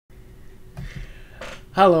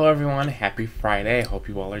Hello everyone, happy Friday. I hope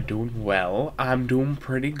you all are doing well. I'm doing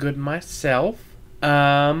pretty good myself.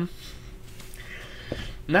 Um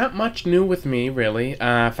Not much new with me really.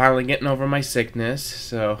 Finally getting over my sickness,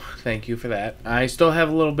 so thank you for that. I still have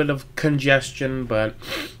a little bit of congestion, but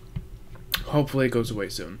hopefully it goes away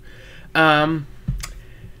soon. Um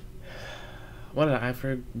what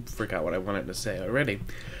did forgot what I wanted to say already.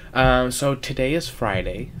 So today is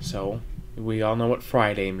Friday, so we all know what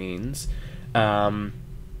Friday means.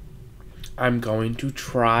 I'm going to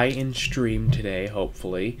try and stream today,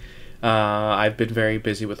 hopefully. I've been very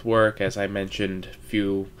busy with work, as I mentioned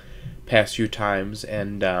past few times,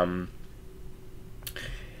 and I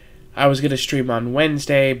was going to stream on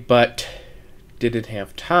Wednesday, but didn't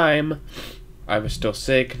have time. I was still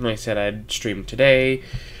sick, and I said I'd stream today,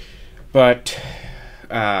 but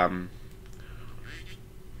I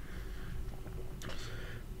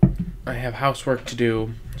have housework to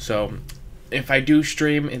do, so if I do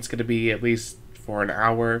stream, it's going to be at least for an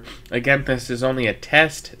hour. Again, this is only a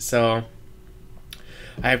test, so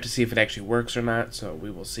I have to see if it actually works or not, so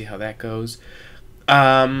we will see how that goes.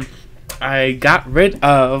 I got rid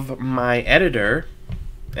of my editing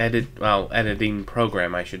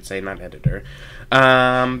program, I should say, not editor,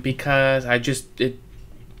 because I don't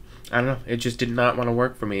know, it just did not want to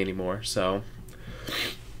work for me anymore, so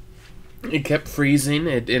it kept freezing,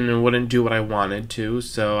 and it wouldn't do what I wanted to,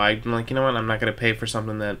 so I'm like, you know what, I'm not going to pay for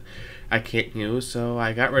something that I can't use, so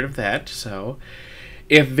I got rid of that. So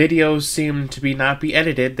if videos seem to not be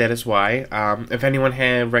edited, that is why. If anyone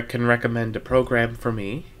can recommend a program for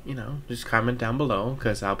me, just comment down below,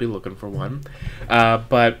 because I'll be looking for one.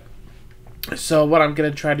 So what I'm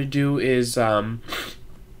going to try to do is, I'm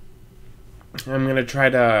going to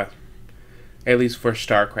try to, at least for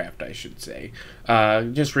StarCraft, I should say,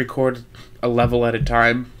 just record a level at a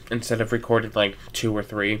time instead of recording like 2 or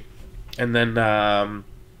 3, and then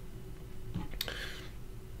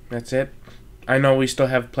that's it. I know we still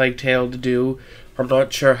have Plague Tale to do. I'm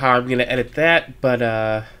not sure how I'm gonna edit that, but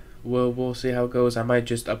we'll see how it goes. I might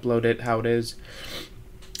just upload it how it is.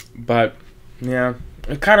 But yeah,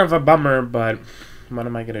 it's kind of a bummer, but what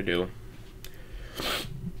am I gonna do?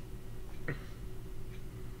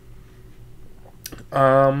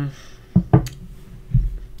 I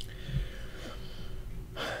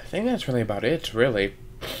think that's really about it, really.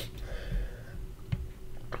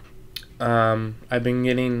 I've been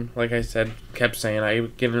getting, like I said, kept saying,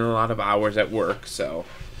 I've given a lot of hours at work, so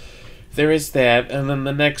there is that. And then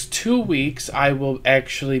the next 2 weeks, I will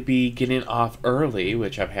actually be getting off early,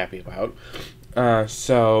 which I'm happy about.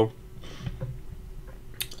 So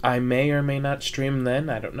I may or may not stream then,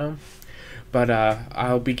 I don't know. But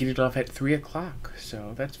I'll be getting off at 3 o'clock,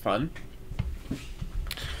 so that's fun.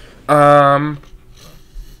 I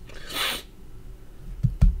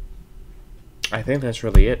think that's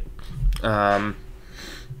really it.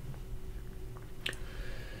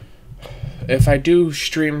 If I do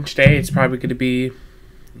stream today, it's probably going to be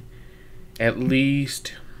at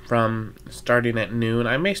least from starting at noon.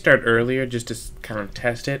 I may start earlier just to kind of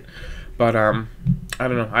test it, but I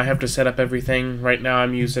don't know. I have to set up everything. Right now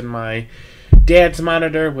I'm using my dad's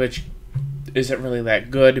monitor, which isn't really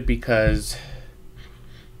that good because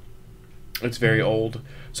it's very old.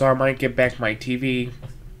 So I might get back my TV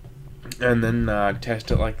and then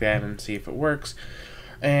test it like that and see if it works.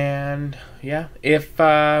 And yeah, if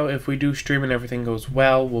we do stream and everything goes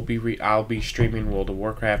well, I'll be streaming World of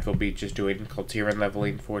Warcraft. We'll be just doing Kultiran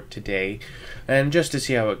leveling for today, and just to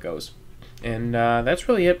see how it goes. And that's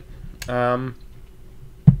really it.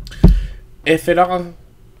 If it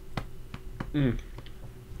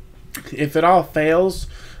all fails,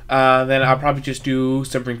 then I'll probably just do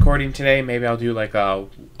some recording today. Maybe I'll do like a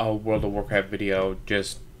World of Warcraft video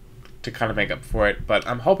just to kind of make up for it. But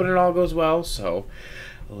I'm hoping it all goes well, so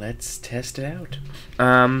let's test it out.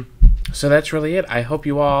 So that's really it. I hope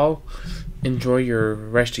you all enjoy your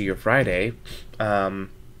rest of your Friday. It's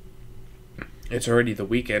already the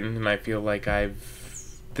weekend, and I feel like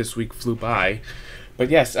this week flew by. But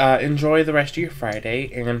yes, enjoy the rest of your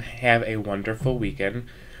Friday, and have a wonderful weekend.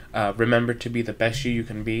 Remember to be the best you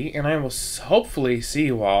can be, and I will hopefully see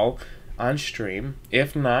you all on stream.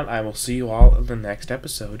 If not, I will see you all in the next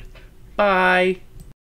episode. Bye!